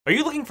Are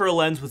you looking for a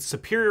lens with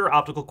superior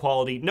optical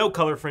quality, no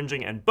color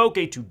fringing, and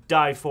bokeh to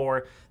die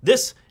for?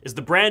 This is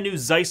the brand new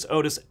Zeiss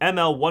Otus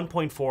ML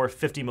 1.4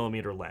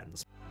 50mm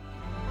lens.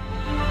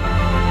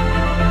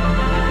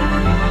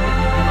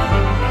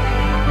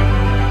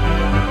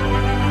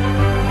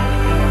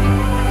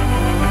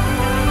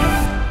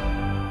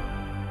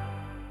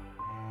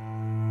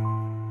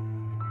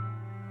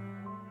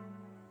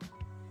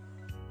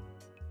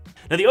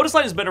 Now, the Otus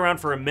line has been around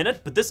for a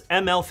minute, but this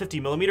ML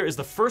 50mm is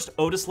the first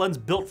Otus lens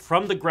built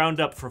from the ground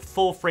up for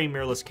full-frame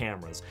mirrorless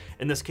cameras,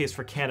 in this case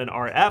for Canon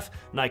RF,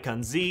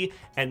 Nikon Z,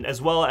 and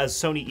as well as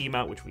Sony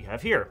E-mount, which we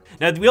have here.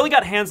 Now, we only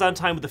got hands-on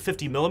time with the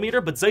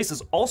 50mm, but Zeiss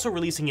is also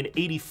releasing an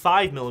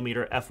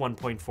 85mm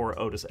f1.4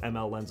 Otus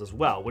ML lens as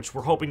well, which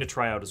we're hoping to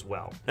try out as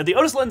well. Now, the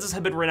Otus lenses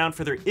have been renowned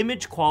for their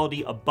image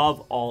quality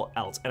above all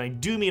else, and I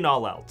do mean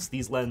all else.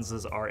 These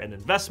lenses are an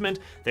investment,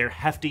 they're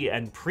hefty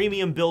and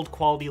premium build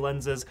quality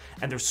lenses,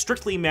 and they're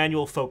strictly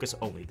manual focus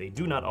only. They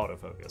do not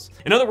autofocus.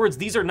 In other words,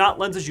 these are not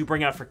lenses you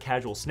bring out for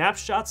casual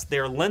snapshots. They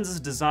are lenses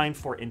designed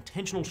for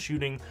intentional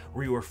shooting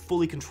where you are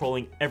fully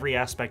controlling every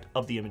aspect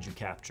of the image you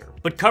capture.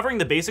 But covering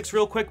the basics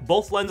real quick,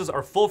 both lenses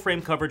are full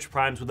frame coverage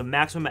primes with a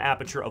maximum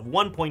aperture of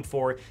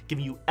 1.4,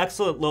 giving you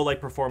excellent low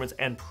light performance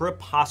and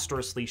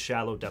preposterously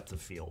shallow depth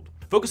of field.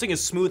 Focusing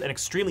is smooth and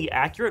extremely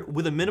accurate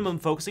with a minimum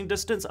focusing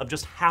distance of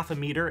just ½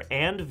 meter,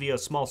 and via a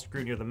small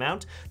screw near the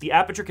mount, the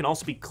aperture can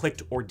also be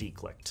clicked or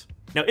declicked.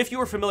 Now, if you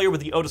were familiar with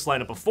the Otus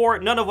lineup before,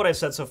 none of what I've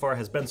said so far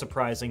has been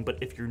surprising, but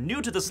if you're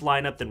new to this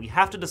lineup, then we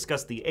have to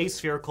discuss the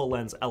aspherical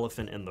lens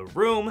elephant in the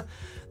room.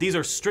 These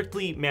are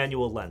strictly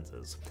manual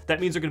lenses. That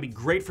means they're going to be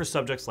great for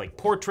subjects like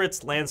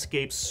portraits,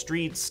 landscapes,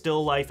 street,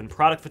 still life, and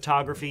product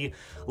photography,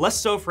 less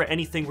so for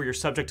anything where your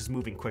subject is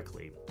moving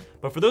quickly.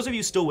 But for those of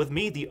you still with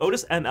me, the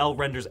Otus ML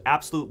renders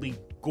absolutely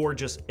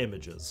gorgeous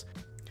images.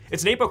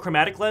 It's an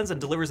apochromatic lens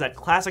and delivers that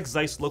classic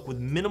Zeiss look with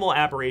minimal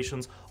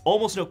aberrations,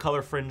 almost no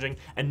color fringing,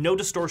 and no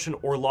distortion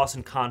or loss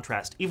in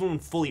contrast, even when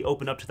fully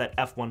opened up to that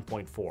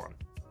f1.4.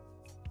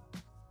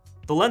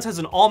 The lens has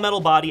an all-metal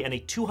body and a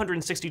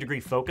 260-degree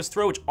focus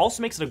throw, which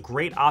also makes it a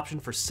great option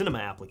for cinema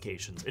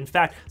applications. In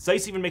fact,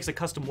 Zeiss even makes a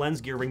custom lens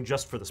gear ring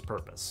just for this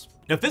purpose.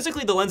 Now,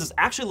 physically, the lens is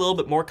actually a little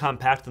bit more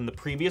compact than the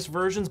previous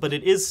versions, but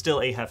it is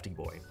still a hefty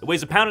boy. It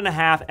weighs 1.5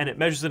 pounds, and it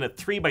measures in at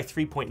 3 by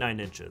 3.9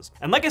 inches.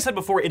 And like I said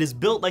before, it is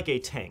built like a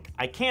tank.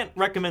 I can't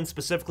recommend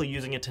specifically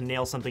using it to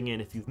nail something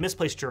in if you've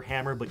misplaced your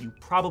hammer, but you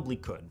probably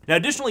could. Now,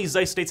 additionally,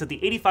 Zeiss states that the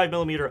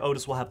 85mm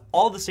Otus will have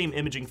all the same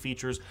imaging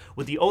features,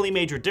 with the only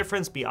major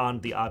difference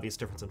beyond the obvious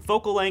difference in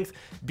focal length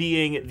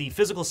being the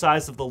physical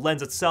size of the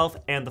lens itself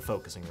and the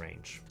focusing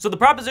range. So the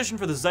proposition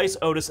for the Zeiss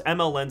Otus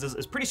ML lenses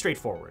is pretty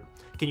straightforward.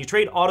 Can you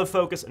trade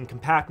autofocus and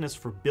compactness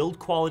for build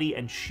quality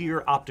and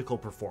sheer optical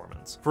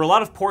performance? For a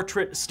lot of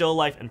portrait, still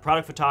life, and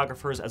product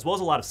photographers, as well as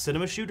a lot of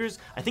cinema shooters,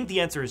 I think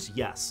the answer is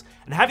yes.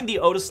 And having the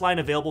Otus line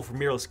available for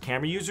mirrorless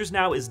camera users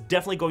now is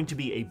definitely going to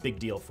be a big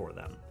deal for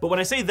them. But when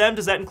I say them,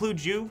 does that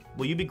include you?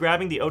 Will you be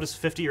grabbing the Otus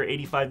 50 or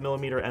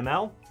 85mm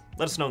ML?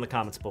 Let us know in the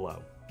comments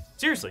below.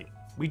 Seriously,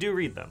 we do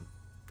read them.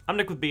 I'm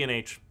Nick with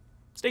B&H.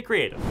 Stay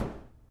creative.